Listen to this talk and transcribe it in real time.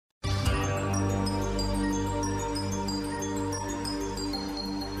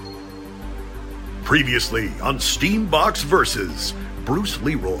Previously on Steambox Versus, Bruce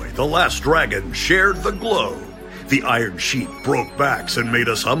Leroy, the Last Dragon, shared the glow. The Iron Sheep broke backs and made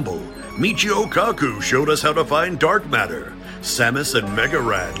us humble. Michio Kaku showed us how to find dark matter. Samus and Mega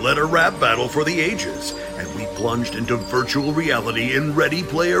Rad led a rap battle for the ages, and we plunged into virtual reality in Ready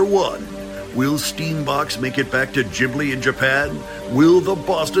Player One. Will Steambox make it back to Ghibli in Japan? Will the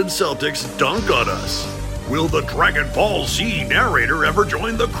Boston Celtics dunk on us? Will the Dragon Ball Z narrator ever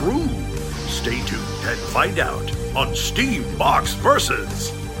join the crew? Stay tuned and find out on Steambox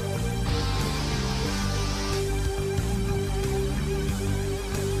Versus.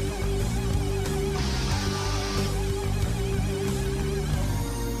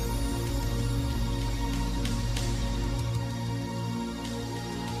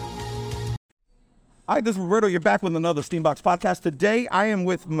 Hi, this is Roberto. You're back with another Steambox podcast. Today, I am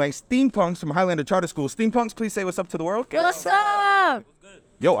with my steampunks from Highlander Charter School. Steampunks, please say what's up to the world. What's up?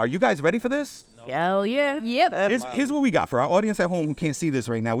 Yo, are you guys ready for this? Hell yeah. Yep. Here's what we got for our audience at home who can't see this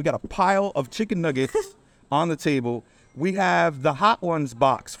right now. We got a pile of chicken nuggets on the table. We have the Hot Ones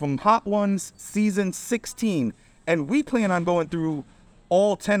box from Hot Ones Season 16. And we plan on going through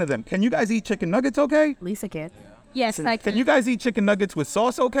all 10 of them. Can you guys eat chicken nuggets okay? Lisa can. Yes, I can. Can you guys eat chicken nuggets with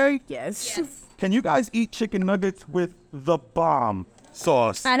sauce okay? Yes. Can you guys eat chicken nuggets with the bomb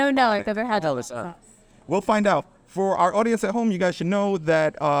sauce? I don't know. I've never had those. We'll find out. For our audience at home, you guys should know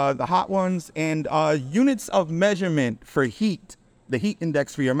that the Hot Ones and units of measurement for heat, the heat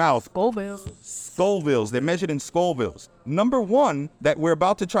index for your mouth. Scovilles. They're measured in Scovilles. Number one that we're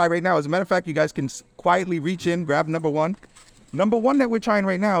about to try right now, as a matter of fact, you guys can quietly reach in, grab number one. Number one that we're trying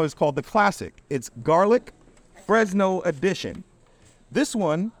right now is called the Classic. It's Garlic Fresno Edition. This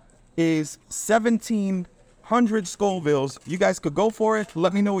one is 1,700 Scovilles. You guys could go for it.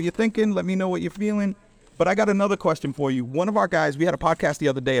 Let me know what you're thinking. Let me know what you're feeling. But I got another question for you. One of our guys, we had a podcast the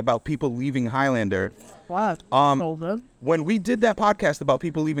other day about people leaving Highlander. Wow. When we did that podcast about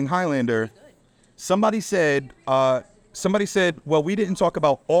people leaving Highlander, somebody said, well, we didn't talk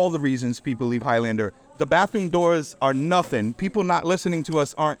about all the reasons people leave Highlander. The bathroom doors are nothing. People not listening to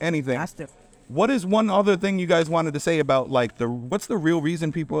us aren't anything. What is one other thing you guys wanted to say about, like, what's the real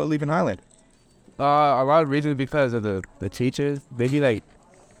reason people are leaving Highlander? A lot of reasons because of the teachers. They be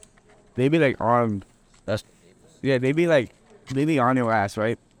on your ass,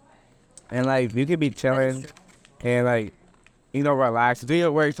 right? And like you could be chilling and like, relax, do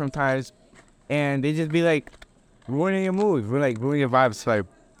your work sometimes, and they just be like ruining your mood, ruining your vibes. Like,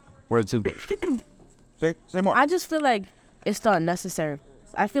 word two. Say more. I just feel like it's not necessary.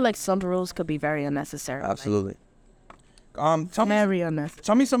 I feel like some rules could be very unnecessary. Absolutely. Very unnecessary.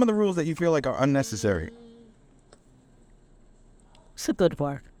 Tell me some of the rules that you feel like are unnecessary. It's a good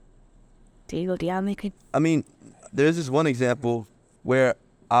word. I mean, there's this one example where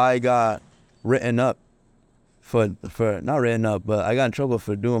I got written up not written up, but I got in trouble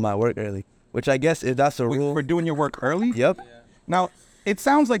for doing my work early, which I guess if that's a rule. For doing your work early? Yep. Now, it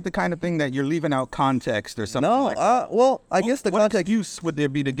sounds like the kind of thing that you're leaving out context or something. No, well, I guess the what context. Excuse would there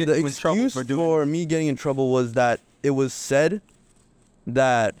be to get The you in trouble excuse for doing for me getting in trouble was that it was said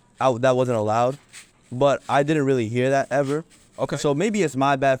that that wasn't allowed, but I didn't really hear that ever. Okay. So maybe it's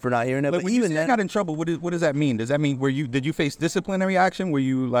my bad for not hearing it. But when even you then, got in trouble, what does that mean? Does that mean did you face disciplinary action? Were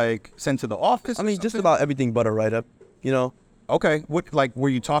you like sent to the office? I mean, just about everything but a write-up, Okay. Were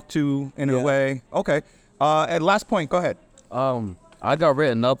you talked to in a way? Okay. At last point, go ahead. I got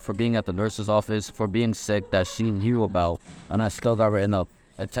written up for being at the nurse's office for being sick that she knew about, and I still got written up.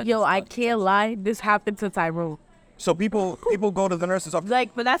 Yo, I can't lie. This happened to Tyrone. So people go to the nurse's office.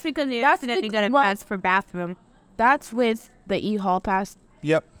 But that's because they accidentally got a pass for bathroom. That's with the e-hall pass.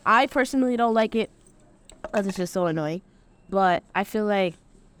 Yep. I personally don't like it because it's just so annoying. But I feel like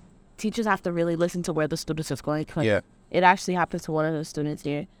teachers have to really listen to where the students is going. Yeah. It actually happened to one of the students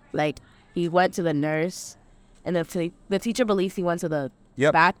here. Like, he went to the nurse, and the teacher believes he went to the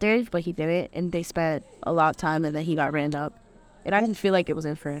bathroom, but he didn't, and they spent a lot of time, and then he got ran up. And I didn't feel like it was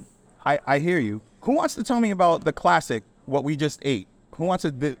inferent. I hear you. Who wants to tell me about the Classic, what we just ate? Who wants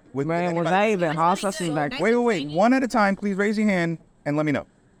to... Man, was that even hot? Wait. One at a time. Please raise your hand and let me know.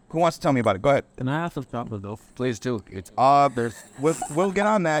 Who wants to tell me about it? Go ahead. Can I have some chocolate though? Please do. We'll get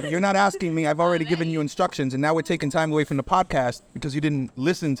on that. You're not asking me. I've already given you instructions, and now we're taking time away from the podcast because you didn't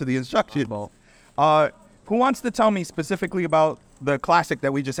listen to the instructions. Who wants to tell me specifically about the Classic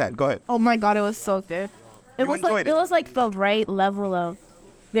that we just had? Go ahead. Oh my God, it was so good. It was like the right level of...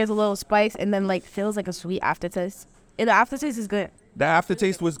 There's a little spice, and then like feels like a sweet aftertaste. And the aftertaste is good. The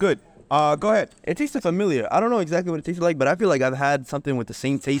aftertaste was good. Go ahead. It tasted familiar. I don't know exactly what it tasted like, but I feel like I've had something with the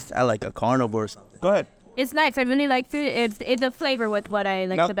same taste at like a carnival or something. Go ahead. It's nice. I really like it. It's the flavor with what I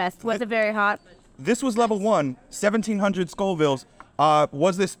like the best. Was it very hot? this was level 1, 1,700 Scovilles.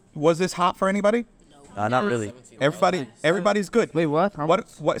 Was this hot for anybody? Not really. Everybody's good. Wait, what? What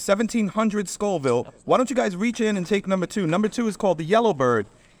 1,700 Scoville. Why don't you guys reach in and take number 2? Number 2 is called the Yellow Bird.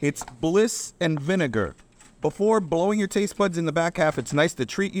 It's bliss and vinegar. Before blowing your taste buds in the back half, it's nice to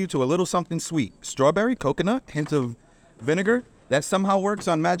treat you to a little something sweet. Strawberry, coconut, hint of vinegar. That somehow works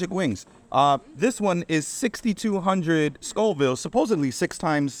on magic wings. This one is 6,200 Scoville, supposedly 6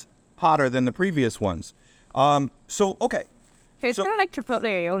 times hotter than the previous ones. Okay. It's kind of like Chipotle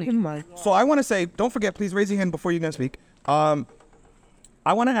aioli. So I want to say, don't forget, please raise your hand before you're going to speak. I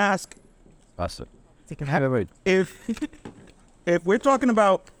want to ask if we're talking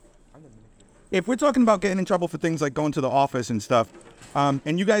about getting in trouble for things like going to the office and stuff,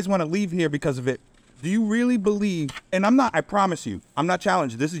 and you guys want to leave here because of it, do you really believe, and I promise you, I'm not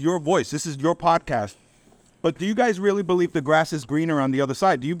challenged. This is your voice. This is your podcast. But do you guys really believe the grass is greener on the other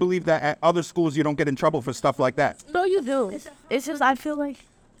side? Do you believe that at other schools you don't get in trouble for stuff like that? No, you do. It's just, I feel like...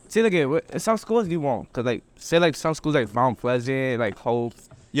 See, like, in some schools you won't. Because, like, say, like, some schools, like, Mount Pleasant, like, Hope.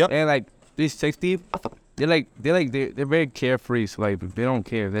 Yep. And, like, 360, they're very carefree. So, like, they don't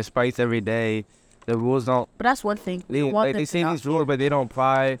care. They spice every day. The rules don't... But that's one thing. They say these rules, but they don't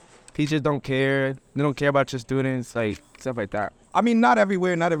apply. Teachers don't care. They don't care about your students, like, stuff like that. I mean, not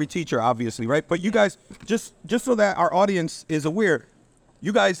everywhere, not every teacher, obviously, right? But you guys, just so that our audience is aware,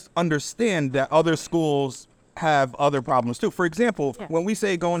 you guys understand that other schools have other problems too. For example, when we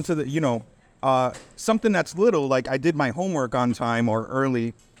say going to the, something that's little, like I did my homework on time or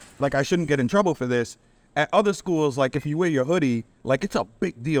early, like I shouldn't get in trouble for this. At other schools, like if you wear your hoodie, like it's a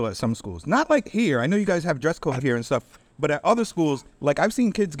big deal at some schools. Not like here. I know you guys have dress code here and stuff. But at other schools, like I've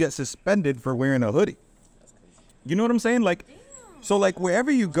seen kids get suspended for wearing a hoodie. You know what I'm saying? Like, so like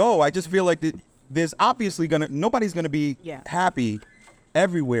wherever you go, I just feel like there's obviously nobody's gonna be happy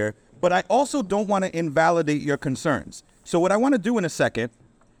everywhere. But I also don't want to invalidate your concerns. So what I want to do in a second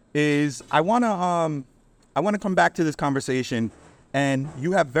is I want to come back to this conversation, and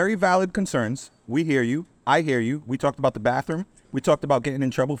you have very valid concerns. We hear you. I hear you. We talked about the bathroom. We talked about getting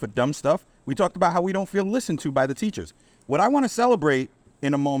in trouble for dumb stuff. We talked about how we don't feel listened to by the teachers. What I want to celebrate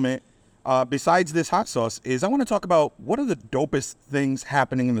in a moment, besides this hot sauce, is I want to talk about what are the dopest things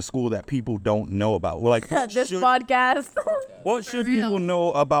happening in the school that people don't know about. Like this podcast. What should people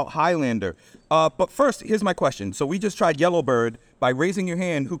know about Highlander? But first, here's my question. So we just tried Yellowbird. By raising your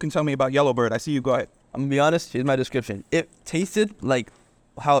hand, who can tell me about Yellowbird? I see you. Go ahead. I'm gonna be honest. Here's my description. It tasted like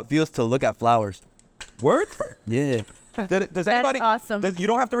how it feels to look at flowers. Word? Yeah. Does anybody? Awesome. You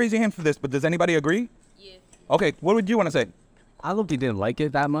don't have to raise your hand for this, but does anybody agree? Yeah. Okay. What would you want to say? I looked, didn't like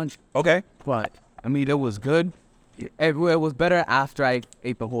it that much. Okay. But I mean, it was good. It was better after I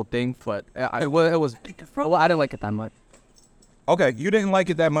ate the whole thing, but it was. Well, I didn't like it that much. Okay, you didn't like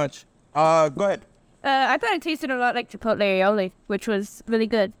it that much. Go ahead. I thought it tasted a lot like Chipotle aioli, which was really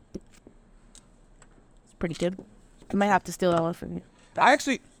good. It's pretty good. I might have to steal that one from you. I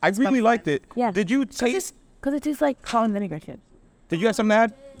really liked it. Yeah. Did you taste? Because it tastes like salt and vinegar shit. Did you have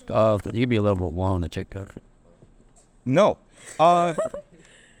something to add? You'd be a little bit long to check out. No.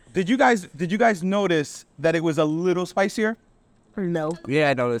 Did you guys notice that it was a little spicier? No.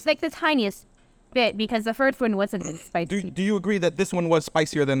 Yeah, I noticed. It's like the tiniest bit because the first one wasn't as spicy. Do you agree that this one was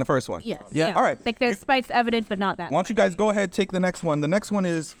spicier than the first one? Yes. Yeah. All right. Like there's spice evident, but not that. Why don't you guys go ahead, take the next one. The next one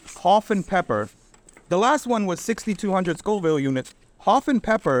is Hoff and Pepper. The last one was 6,200 Scoville units. Hoff and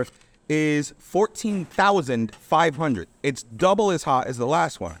Pepper is 14,500. It's double as hot as the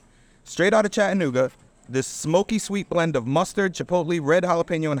last one. Straight out of Chattanooga, this smoky sweet blend of mustard, chipotle, red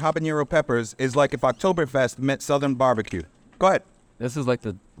jalapeno, and habanero peppers is like if Oktoberfest met Southern barbecue. Go ahead. This is like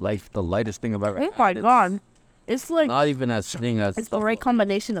the lightest thing I've ever had. Oh my god. It's like Not even as sting as. it's the right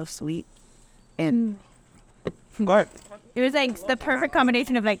combination of sweet and Go ahead. it was like the perfect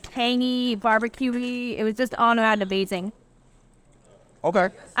combination of like tangy, barbecuey. It was just all around amazing. Okay.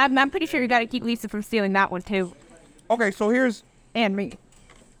 I'm pretty sure you gotta keep Lisa from stealing that one too. Okay, so here's And me.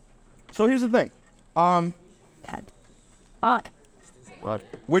 the thing. Dad. Odd.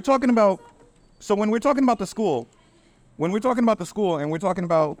 We're talking about, so when we're talking about the school and we're talking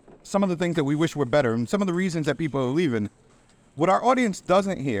about some of the things that we wish were better and some of the reasons that people are leaving, what our audience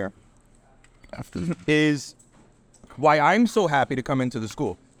doesn't hear is why I'm so happy to come into the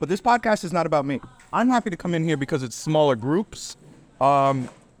school. But this podcast is not about me. I'm happy to come in here because it's smaller groups, and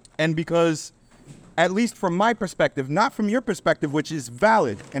because, at least from my perspective, not from your perspective, which is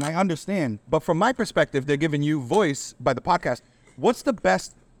valid, and I understand, but from my perspective, they're giving you voice by the podcast. What's the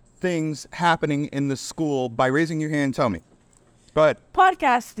best things happening in the school? By raising your hand, tell me. Go ahead.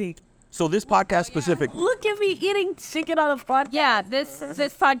 Podcasting. So this podcast specific. Look at me eating chicken on a podcast. Yeah, this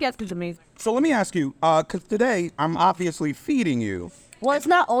podcast is amazing. So let me ask you, because today I'm obviously feeding you. Well, it's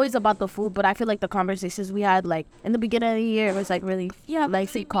not always about the food, but I feel like the conversations we had, like, in the beginning of the year, it was, like, really,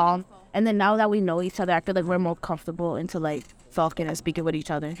 stay calm. And then now that we know each other, I feel like we're more comfortable into, like, talking and speaking with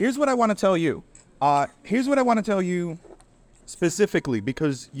each other. Here's what I want to tell you. Specifically,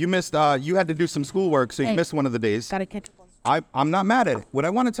 because you missed, you had to do some schoolwork, so you missed one of the days. Gotta catch up. I'm not mad at it. What I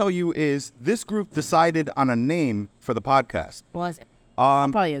want to tell you is this group decided on a name for the podcast. What was it?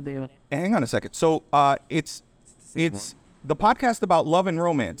 Probably agree with it. Hang on a second. So it's the podcast about love and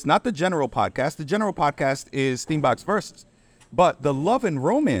romance, not the general podcast. The general podcast is Steambox Versus. But the love and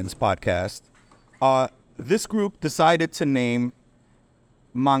romance podcast, this group decided to name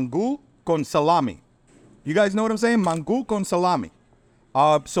Mangu con Salami. You guys know what I'm saying? Mangu con Salami.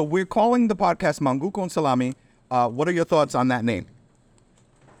 So we're calling the podcast Mangu con Salami. What are your thoughts on that name?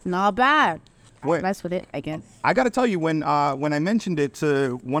 Not bad. Wait. Mess with it again. I got to tell you, when I mentioned it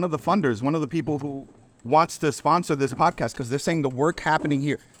to one of the funders, one of the people who wants to sponsor this podcast, because they're saying the work happening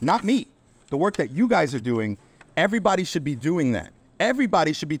here, not me, the work that you guys are doing, everybody should be doing that.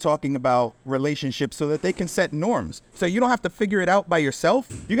 Everybody should be talking about relationships so that they can set norms. So you don't have to figure it out by yourself.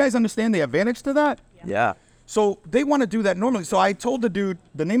 You guys understand the advantage to that? Yeah. So they want to do that normally. So I told the dude,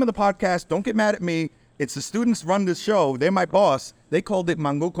 the name of the podcast, don't get mad at me. It's the students run this show. They're my boss. They called it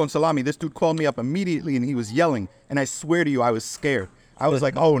Mangu con Salami. This dude called me up immediately and he was yelling. And I swear to you, I was scared. I was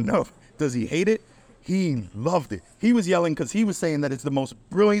like, oh no, does he hate it? He loved it. He was yelling because he was saying that it's the most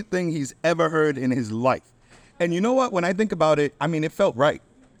brilliant thing he's ever heard in his life. And you know what? When I think about it, I mean, it felt right.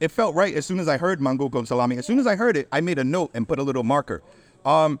 It felt right as soon as I heard Mangu con Salami. As soon as I heard it, I made a note and put a little marker.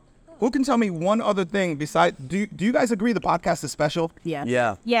 Who can tell me one other thing besides, do you guys agree the podcast is special? Yeah.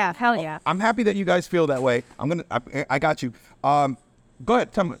 Yeah. Yeah, hell yeah. I'm happy that you guys feel that way. I got you. Go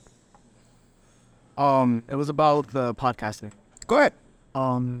ahead, tell me. It was about the podcasting. Go ahead.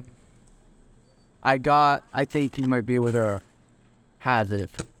 I think you might be able to have it.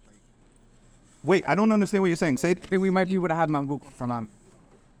 Wait, I don't understand what you're saying. Say it. I think we might be able to have Mangu from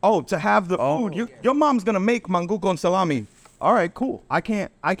Oh, to have the food. Your mom's gonna make Mangu con Salami. All right, cool. I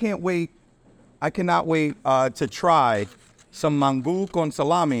can't wait. I cannot wait to try some Mangu con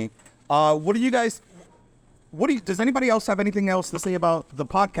Salami. Does anybody else have anything else to say about the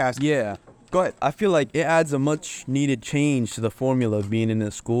podcast? Yeah. Go ahead. I feel like it adds a much needed change to the formula of being in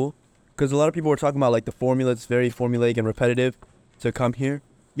a school. Because a lot of people were talking about like the formula, it's very formulaic and repetitive to come here.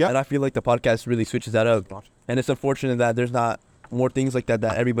 Yeah. And I feel like the podcast really switches that up. And it's unfortunate that there's not more things like that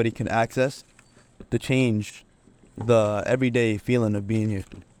everybody can access to change the everyday feeling of being here.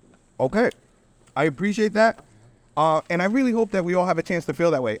 Okay. I appreciate that. And I really hope that we all have a chance to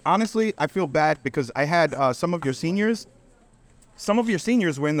feel that way. Honestly, I feel bad because I had some of your seniors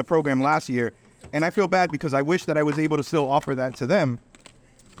were in the program last year, and I feel bad because I wish that I was able to still offer that to them.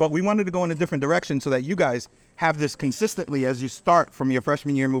 But we wanted to go in a different direction so that you guys have this consistently as you start from your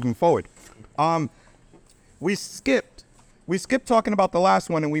freshman year moving forward. We skipped talking about the last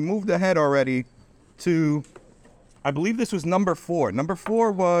one, and we moved ahead already to, I believe this was number 4. Number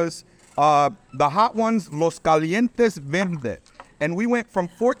 4 was the hot ones, Los Calientes Verde. And we went from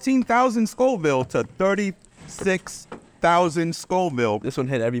 14,000 Scoville to 36,000 Scoville. This one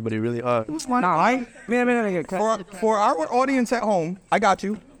hit everybody really hard. For our audience at home, I got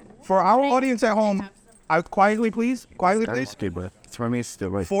you. For our audience at home, quietly please. For me, it's still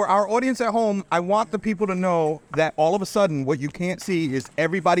right. For our audience at home, I want the people to know that all of a sudden, what you can't see is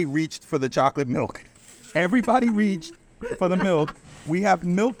everybody reached for the chocolate milk. Everybody reached for the milk. We have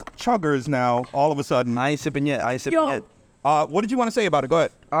milk chuggers now, all of a sudden. I ain't sipping yet. What did you want to say about it? Go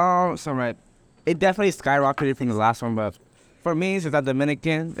ahead. So right. It definitely skyrocketed from the last one, but for me, since I'm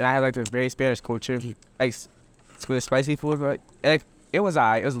Dominican, and I have like this very Spanish culture, like with spicy food, right? It was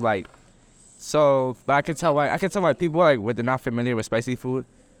light. So, but I can tell why people like when they're not familiar with spicy food,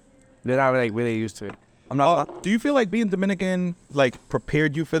 they're not like really used to it. I'm not. Do you feel like being Dominican like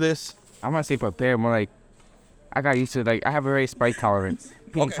prepared you for this? I'm not saying prepared, more like I got used to it. Like I have a very spice tolerance.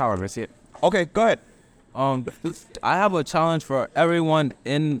 Tolerance, yeah. Okay, go ahead. I have a challenge for everyone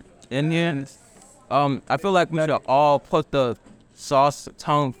in Indian. I feel like we should all put the sauce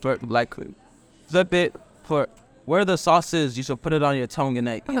tongue for like flip it for where the sauce is. You should put it on your tongue and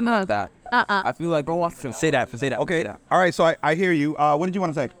like that. I feel like go off. Say that. Okay. All right. So I hear you. What did you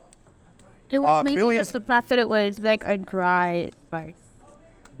want to say? It was maybe Billy, just the fact that it was like a dry spice.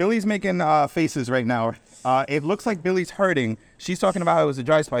 Billy's making faces right now. It looks like Billy's hurting. She's talking about how it was a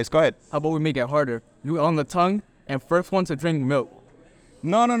dry spice. Go ahead. How about we make it harder? You on the tongue and first one to drink milk.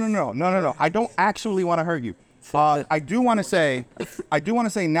 No. I don't actually want to hurt you. I do want to say,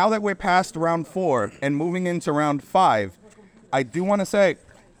 now that we're past round 4 and moving into round 5, I do want to say,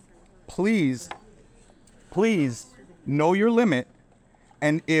 please know your limit.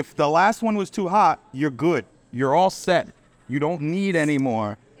 And if the last one was too hot, you're good. You're all set. You don't need any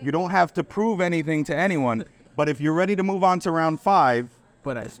more. You don't have to prove anything to anyone. But if you're ready to move on to round 5,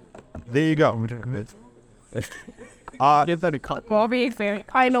 there you go. Well, being fair,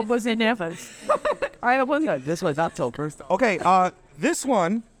 I know what's in there. This was not so first. Okay, this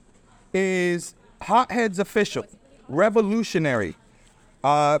one is Hotheads Official, Revolutionary,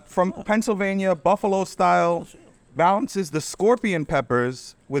 from Pennsylvania, Buffalo style, balances the scorpion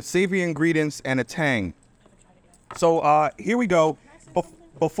peppers with savory ingredients and a tang. So here we go.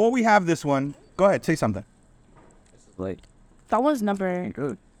 Before we have this one, go ahead, say something. That was number.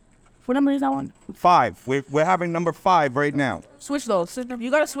 Good. What number is that one? 5. We're having number 5 right now. Switch those.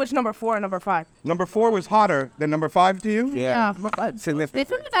 You gotta switch number 4 and number 5. Number 4 was hotter than number 5 to you? Yeah. This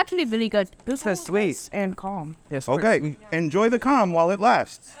one is actually really good. This is sweet and calm. Yes. Okay, enjoy the calm while it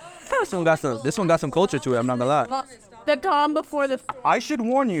lasts. This one got some culture to it. I'm not gonna lie. The calm before the. I should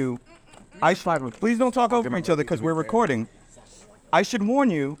warn you. Please don't talk over each other because we're recording. I should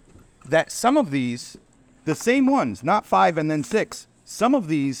warn you that some of these, the same ones, not 5 and then 6, some of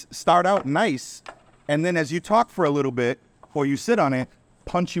these start out nice, and then as you talk for a little bit, or you sit on it,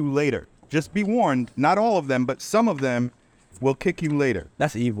 punch you later. Just be warned, not all of them, but some of them will kick you later.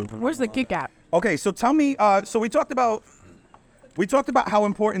 That's evil. Where's the kick at? Okay, so tell me, so we talked about how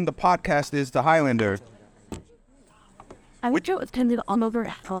important the podcast is to Highlander. I wish it was tended on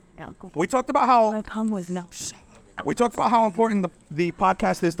over. We talked about how My tongue was no. We talked about how important the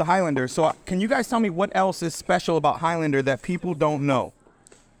podcast is to Highlander. So can you guys tell me what else is special about Highlander that people don't know?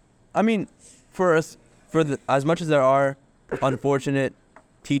 I mean, for us, as much as there are unfortunate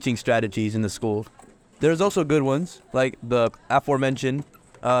teaching strategies in the school, there's also good ones, like the aforementioned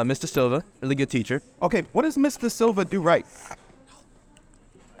Mr. Silva, really good teacher. Okay, what does Mr. Silva do right?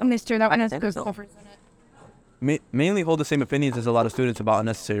 Mr. That one has good over. Mainly hold the same opinions as a lot of students about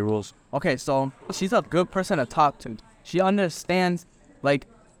unnecessary rules. Okay, so she's a good person to talk to. She understands, like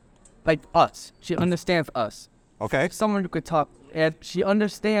us. She understands us. Okay. Someone who could talk, and she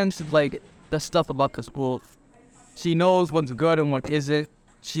understands like the stuff about the school. She knows what's good and what isn't.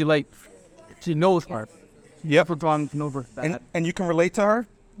 She knows her. Yep. Over that. And you can relate to her?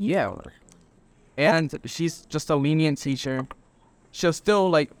 Yeah. And she's just a lenient teacher. She'll still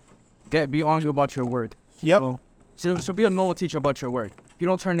be on you about your word. Yep. So she'll be a normal teacher about your work. If you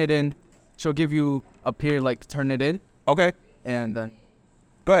don't turn it in, she'll give you a period turn it in. Okay. And then,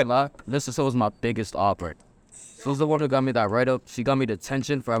 go ahead. This was my biggest offer. She was the one who got me that write-up. She got me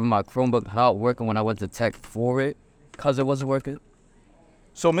detention for having my Chromebook not working when I went to tech for it, because it wasn't working.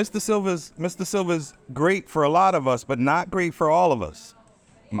 So Mr. Silva's great for a lot of us, but not great for all of us.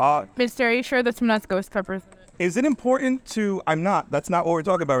 Mister, are you sure that's not ghost peppers? Is it important to, that's not what we're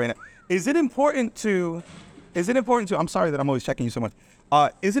talking about right now. Is it important to, I'm sorry that I'm always checking you so much.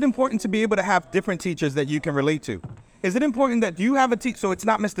 Is it important to be able to have different teachers that you can relate to? Is it important that you have a teacher, so it's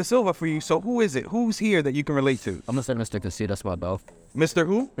not Mr. Silva for you, so who is it? Who's here that you can relate to? I'm gonna say Mr. Cassie, that's my bell. Mr.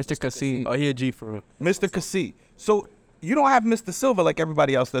 who? Mr. Cassie. Oh, he a G for real. Mr. Cassie. So you don't have Mr. Silva like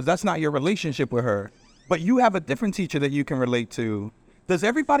everybody else does. That's not your relationship with her. But you have a different teacher that you can relate to. Does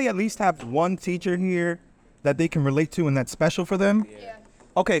everybody at least have one teacher here that they can relate to and that's special for them? Yeah.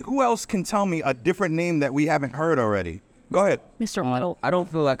 Okay, who else can tell me a different name that we haven't heard already? Go ahead. Mr. Waddle. I don't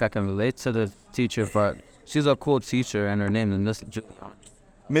feel like I can relate to the teacher, but she's a cool teacher, and her name is Miss Giuliani.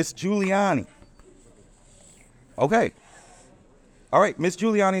 Miss Giuliani. Okay. All right, Miss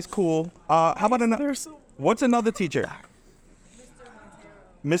Giuliani's cool. How about another? What's another teacher?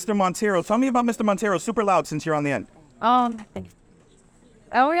 Mr. Montero. Tell me about Mr. Montero. Super loud since you're on the end. I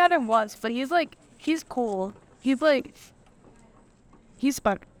only had him once, but he's cool. He's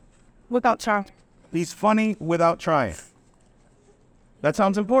fun without trying. He's funny without trying. That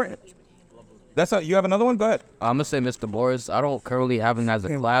sounds important. You have another one? Go ahead. I'm gonna say Mr. Morris. I don't currently have him as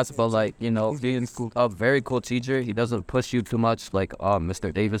a class, but he's a very cool teacher. He doesn't push you too much like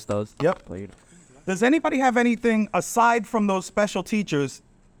Mr. Davis does. Yep. Does anybody have anything aside from those special teachers,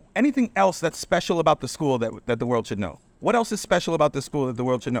 anything else that's special about the school that the world should know? What else is special about the school that the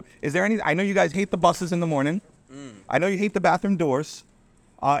world should know? Is there any? I know you guys hate the buses in the morning. I know you hate the bathroom doors.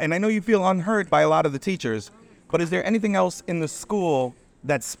 And I know you feel unheard by a lot of the teachers, but is there anything else in the school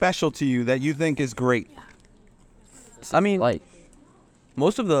that's special to you that you think is great? I mean,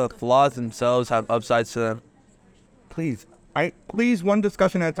 most of the flaws themselves have upsides to them. Please, one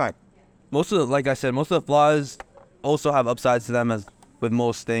discussion at a time. Most of the flaws also have upsides to them, as with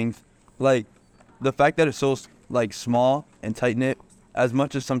most things. the fact that it's so like small and tight knit, as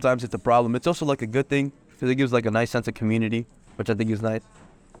much as sometimes it's a problem, it's also like a good thing because it gives like a nice sense of community, which I think is nice.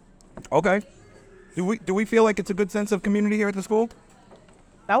 Okay. Do we feel like it's a good sense of community here at the school?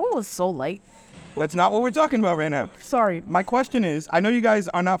 That one was so light. That's not what we're talking about right now. Sorry. My question is, I know you guys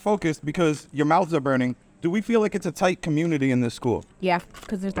are not focused because your mouths are burning. Do we feel like it's a tight community in this school? Yeah,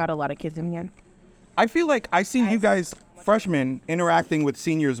 because there's not a lot of kids in here. I feel like I see you guys, freshmen, interacting with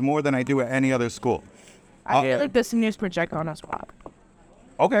seniors more than I do at any other school. I feel like the seniors project on us more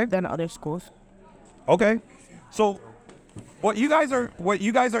Okay. than other schools. Okay. So what you guys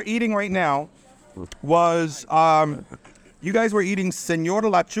are eating right now was you guys were eating Señor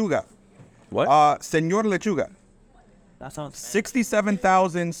Lechuga. What? Señor Lechuga. That sounds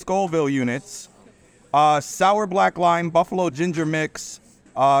 67,000 Scoville units. Sour black lime, buffalo ginger mix,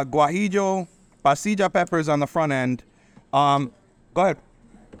 guajillo, pasilla peppers on the front end. Go ahead.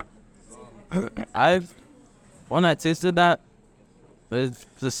 When I tasted that, it's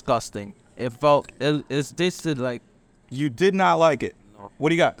disgusting. It tasted like. You did not like it. What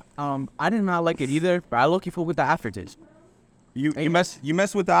do you got? I did not like it either, but I look for with the aftertaste. You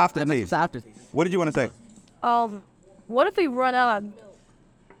mess with the aftertaste. Aftertaste. What did you want to say? What if we run out of milk?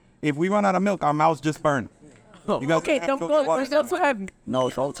 If we run out of milk, our mouths just burn. You guys Okay, don't go. We're still so heavy. No,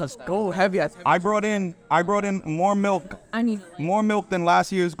 don't touch. Go heavy. I brought in more milk. I need. More milk than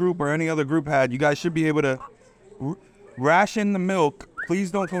last year's group or any other group had. You guys should be able to ration the milk. Please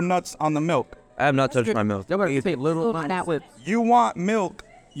don't go nuts on the milk. I have not touched my milk. They're gonna take little with. You want milk.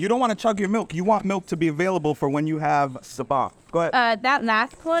 You don't want to chug your milk. You want milk to be available for when you have sabah. Go ahead. That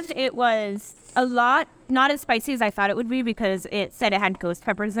last one, it was a lot, not as spicy as I thought it would be because it said it had ghost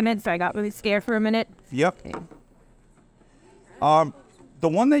peppers in it, so I got really scared for a minute. Yep. The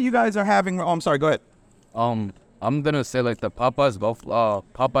one that you guys are having. Oh, I'm sorry. Go ahead. I'm gonna say like the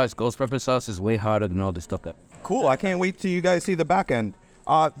Popeye's ghost pepper sauce is way harder than all this stuff that. Cool. I can't wait till you guys see the back end.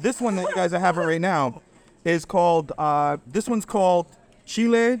 This one that you guys are having right now is called. This one's called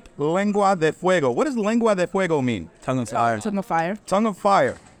Chile Lengua de Fuego. What does Lengua de Fuego mean? Tongue of fire. Tongue of fire. Tongue of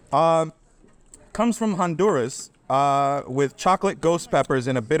fire. Comes from Honduras with chocolate ghost peppers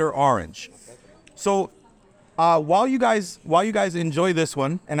and a bitter orange. So while you guys enjoy this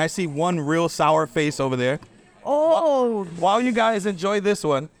one, and I see one real sour face over there. Oh. While you guys enjoy this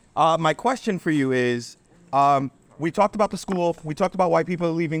one, my question for you is, we talked about the school. We talked about why people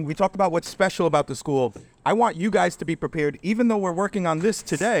are leaving. We talked about what's special about the school. I want you guys to be prepared, even though we're working on this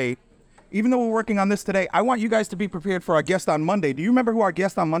today. I want you guys to be prepared for our guest on Monday. Do you remember who our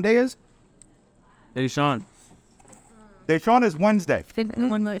guest on Monday is? Hey, Sean. Deshaun is Wednesday.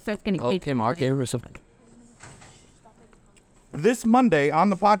 Okay, Mark, or something. This Monday on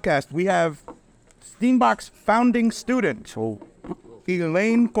the podcast, we have Steambox founding student,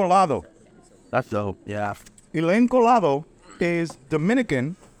 Elaine Colado. That's dope. Yeah. Elaine Colado is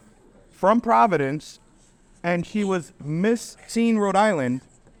Dominican from Providence, and she was Miss Teen Rhode Island,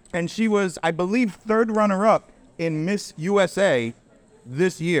 and she was, I believe, third runner-up in Miss USA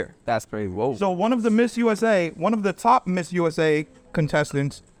this year. That's pretty whoa. So one of the top Miss USA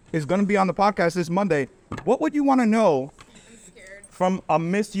contestants is going to be on the podcast this Monday. What would you want to know from a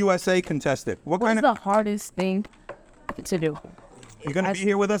Miss USA contestant? What's the hardest thing to do? You going to be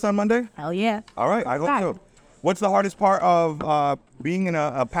here with us on Monday? Hell yeah. All right, I hope so. What's the hardest part of being in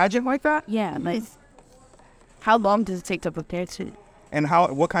a pageant like that? Yeah, like how long does it take to prepare to? And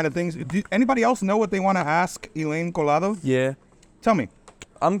what kind of things? Do anybody else know what they want to ask Elaine Colado? Yeah. Tell me.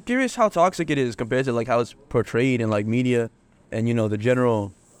 I'm curious how toxic it is compared to like how it's portrayed in like media and the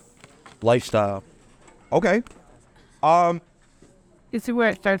general lifestyle. Okay. This is where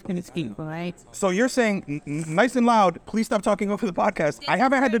it starts to speak, right? So you're saying, nice and loud, please stop talking over the podcast. I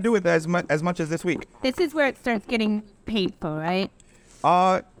haven't had to do it as much as this week. This is where it starts getting painful, right?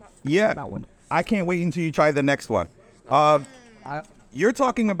 Yeah. That one. I can't wait until you try the next one. You're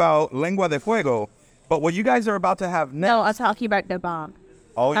talking about Lengua de Fuego, but what you guys are about to have next. No, I'm talking about the bomb.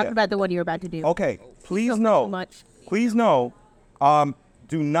 Oh, Talking yeah. about the one you're about to do. Okay. Please So know. much. Please know.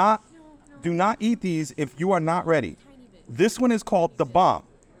 Do not eat these if you are not ready. This one is called the bomb.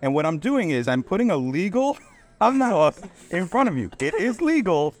 And what I'm doing is I'm putting a legal in front of you. It is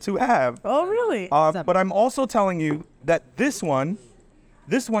legal to have. Oh, really? But I'm also telling you that this one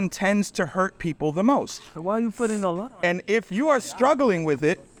tends to hurt people the most. Why are you putting a lot? And if you are struggling with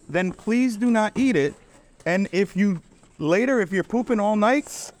it, then please do not eat it. And if you're pooping all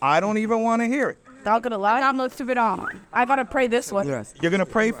night, I don't even want to hear it. Not gonna lie, I'm most of it on. I gotta pray this one. Yes. You're going to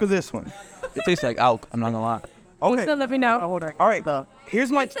pray for this one. It tastes like alk. I'm not gonna lie. Okay. So let me know. All right.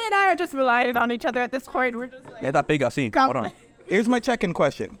 Here's my She and I are just relying on each other at this point. We're just like, Yeah, that big I see. Come Hold on. Here's my check-in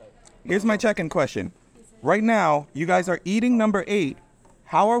question. Here's my check-in question. Right now, you guys are eating number 8.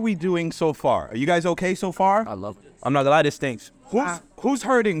 How are we doing so far? Are you guys okay so far? I love it. I'm not gonna lie, this stinks. Who's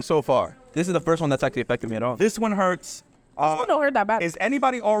hurting so far? This is the first one that's actually affected me at all. This one hurts. Don't hurt that bad. Is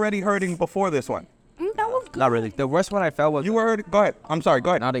anybody already hurting before this one? That was good. Not really. The worst one I felt was You were hurting? Go ahead. I'm sorry.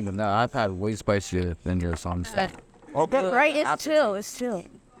 Go ahead. Not even that. I've had way spicier than your songs. Okay. Right? It's chill. It's chill.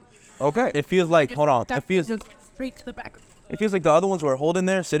 Okay. It feels like, hold on. It feels Straight to the back. It feels like the other ones were holding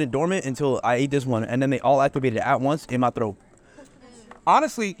there, sitting dormant until I ate this one, and then they all activated at once in my throat.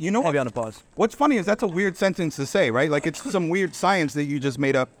 Honestly, you know Heavy what? on the pause. What's funny is that's a weird sentence to say, right? Like it's some weird science that you just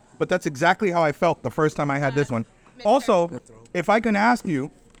made up, but that's exactly how I felt the first time I had this one. Also, if I can ask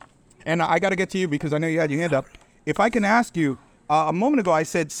you, and I got to get to you because I know you had your hand up. If I can ask you, a moment ago I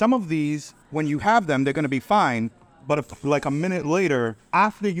said some of these, when you have them, they're going to be fine. But if like a minute later,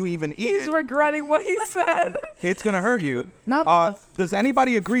 after you even eat He's regretting what he said. it's going to hurt you. Not Does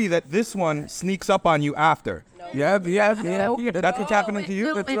anybody agree that this one sneaks up on you after? yeah. That's what's happening to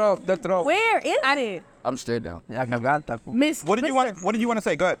you? The throat. Where is it? I'm straight down. Yeah, I got that. Miss. What did you want to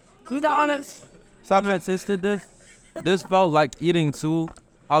say? Go ahead. Who's the honest? Stop. I tasted this. This felt like eating 2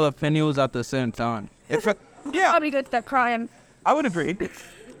 jalapenos at the same time. Yeah, Probably good at crying. I would agree.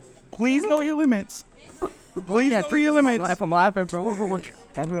 Please know your limits. Please know your limits. If I'm laughing, bro.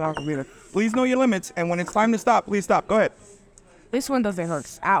 Please know your limits. And when it's time to stop, please stop. Go ahead. This one doesn't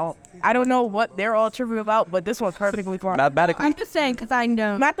hurt at all. I don't know what they're all tripping about, but this one's perfectly fine. Mathematically, I'm just saying because I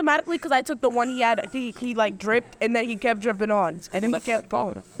know. Mathematically, because I took the one he had, he like dripped, and then he kept dripping on, and then he kept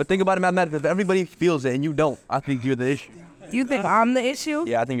falling. but think about it mathematically. If everybody feels it and you don't, I think you're the issue. You think I'm the issue?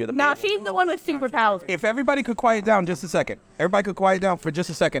 Yeah, I think you're the Nah, she's the one with superpowers. If everybody could quiet down just a second. Everybody could quiet down for just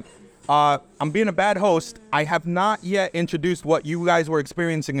a second. I'm being a bad host. I have not yet introduced what you guys were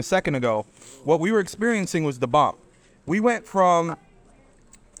experiencing a second ago. What we were experiencing was the bomb. We went from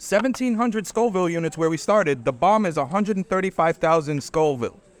 1,700 Scoville units where we started. The bomb is 135,000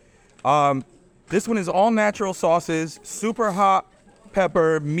 Scoville. This one is all natural sauces, super hot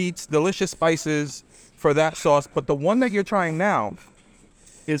pepper, meats, delicious spices for that sauce. But the one that you're trying now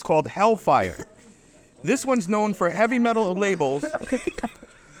is called Hellfire. This one's known for heavy metal labels.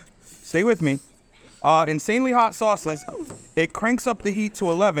 Stay with me. Insanely hot sauceless. It cranks up the heat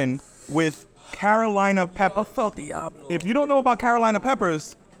to 11 with Carolina pepper. If you don't know about Carolina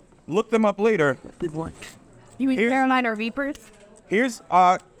peppers, look them up later. You mean Carolina Reapers? Here's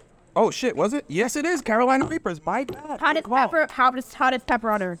oh shit, was it? Yes, it is Carolina Reapers. My bad. Hottest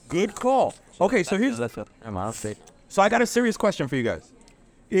pepper on earth. Good call. Okay, so here's so I got a serious question for you guys.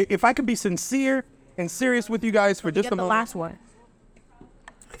 If I could be sincere and serious with you guys for just Get a the moment. last one.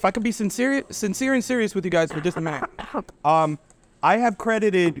 If I could be sincere and serious with you guys for just a minute. I have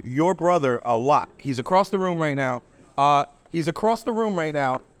credited your brother a lot. He's across the room right now. I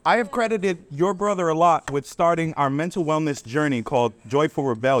have credited your brother a lot with starting our mental wellness journey called Joyful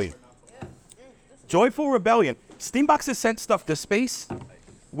Rebellion. Joyful Rebellion. Steambox has sent stuff to space.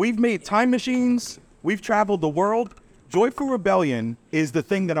 We've made time machines. We've traveled the world. Joyful Rebellion is the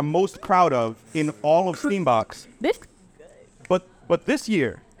thing that I'm most proud of in all of Steambox. But this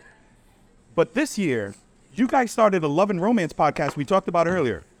year, you guys started a love and romance podcast we talked about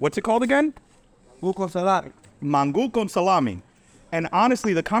earlier. What's it called again? Mangu con Salami. And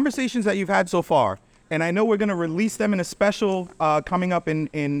honestly, the conversations that you've had so far, and I know we're going to release them in a special coming up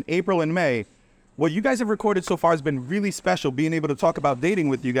in April and May, what you guys have recorded so far has been really special, being able to talk about dating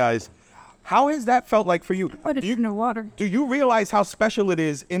with you guys. How has that felt like for you? Do you realize how special it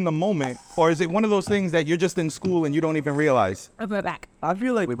is in the moment, or is it one of those things that you're just in school and you don't even realize? I'll go back. I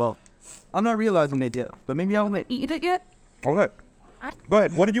feel like we both. I'm not realizing it yet, but maybe I'll wait. Eat it yet? Okay. Go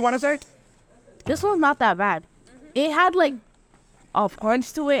ahead. What did you want to say? This one's not that bad. It had like a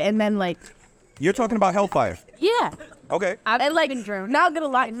punch to it, and then like You're talking about Hellfire. yeah. Okay. And like, not gonna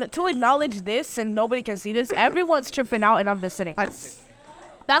lie, to acknowledge this and nobody can see this, everyone's tripping out and I'm just sitting. That's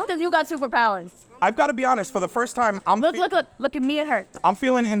because you got superpowers. I've got to be honest. For the first time, Look at me and her. I'm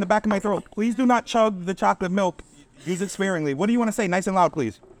feeling it in the back of my throat. Please do not chug the chocolate milk. Use it sparingly. What do you want to say? Nice and loud,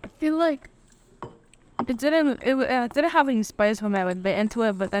 please. I feel like it didn't have any spice when I would bit into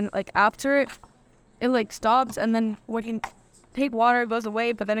it, but then like after it like stops, and then when you take water it goes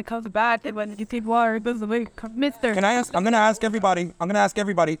away, but then it comes back, and when you take water it goes away. Mister. Can I ask? I'm gonna ask everybody.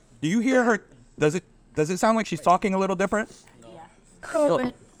 Do you hear her? Does it sound like she's talking a little different?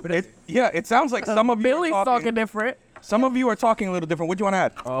 It sounds like some of you Billy's are talking different. Some of you are talking a little different. What do you want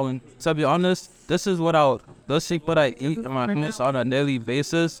to add? To be honest, this is what I eat in my house on a daily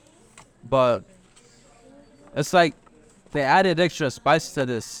basis, but it's like they added extra spice to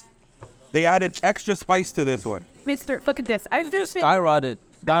this. They added extra spice to this one. Mister, look at this. I just Skyrocketed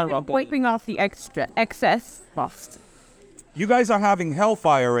wiping off the excess frost. You guys are having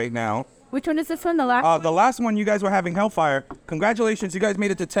hellfire right now. Which one is this one? The last? The last one you guys were having hellfire. Congratulations, you guys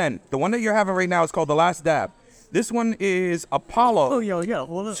made it to 10. The one that you're having right now is called The Last Dab. This one is Apollo.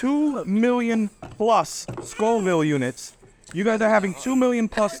 2 million plus Scoville units. You guys are having 2 million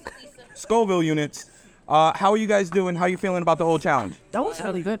plus Scoville units. How are you guys doing? How are you feeling about the whole challenge? That was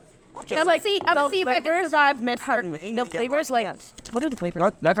really good. I'm like, see if I can survive mid-heart. The flavors, like, what are the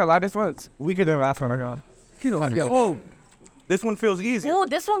flavors? That's a lot of ones. We could do last one. Oh, this one feels easy. No,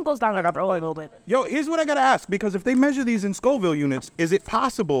 this one goes down like a little bit. Yo, here's what I gotta ask, because if they measure these in Scoville units, is it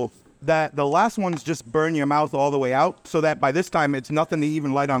possible that the last ones just burn your mouth all the way out so that by this time it's nothing to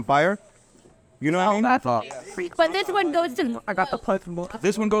even light on fire? You know what I mean? That's all. But this one goes to... I got the punch from the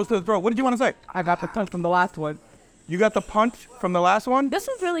This one goes to the throat. What did you want to say? I got the punch from the last one. You got the punch from the last one? This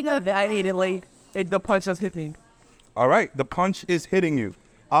one's really good. I ate it late. The punch just hit me. All right, the punch is hitting you.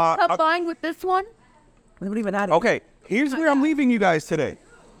 Combined with this one? We haven't even had it. Okay, here's where I'm leaving you guys today.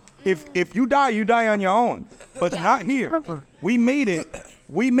 If you die on your own. But not here. We made it.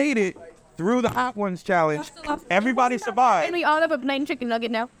 We made it through the Hot Ones challenge. Everybody survived. And we all have a plain chicken nugget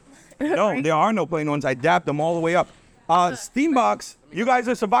now. No, there are no plain ones. I dabbed them all the way up. Steambox, you guys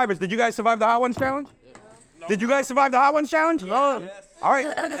are survivors. Did you guys survive the Hot Ones challenge? Did you guys survive the Hot Ones challenge? All right.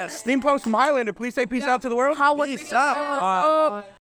 Steampost from Highlander, please say peace out to the world. How was it?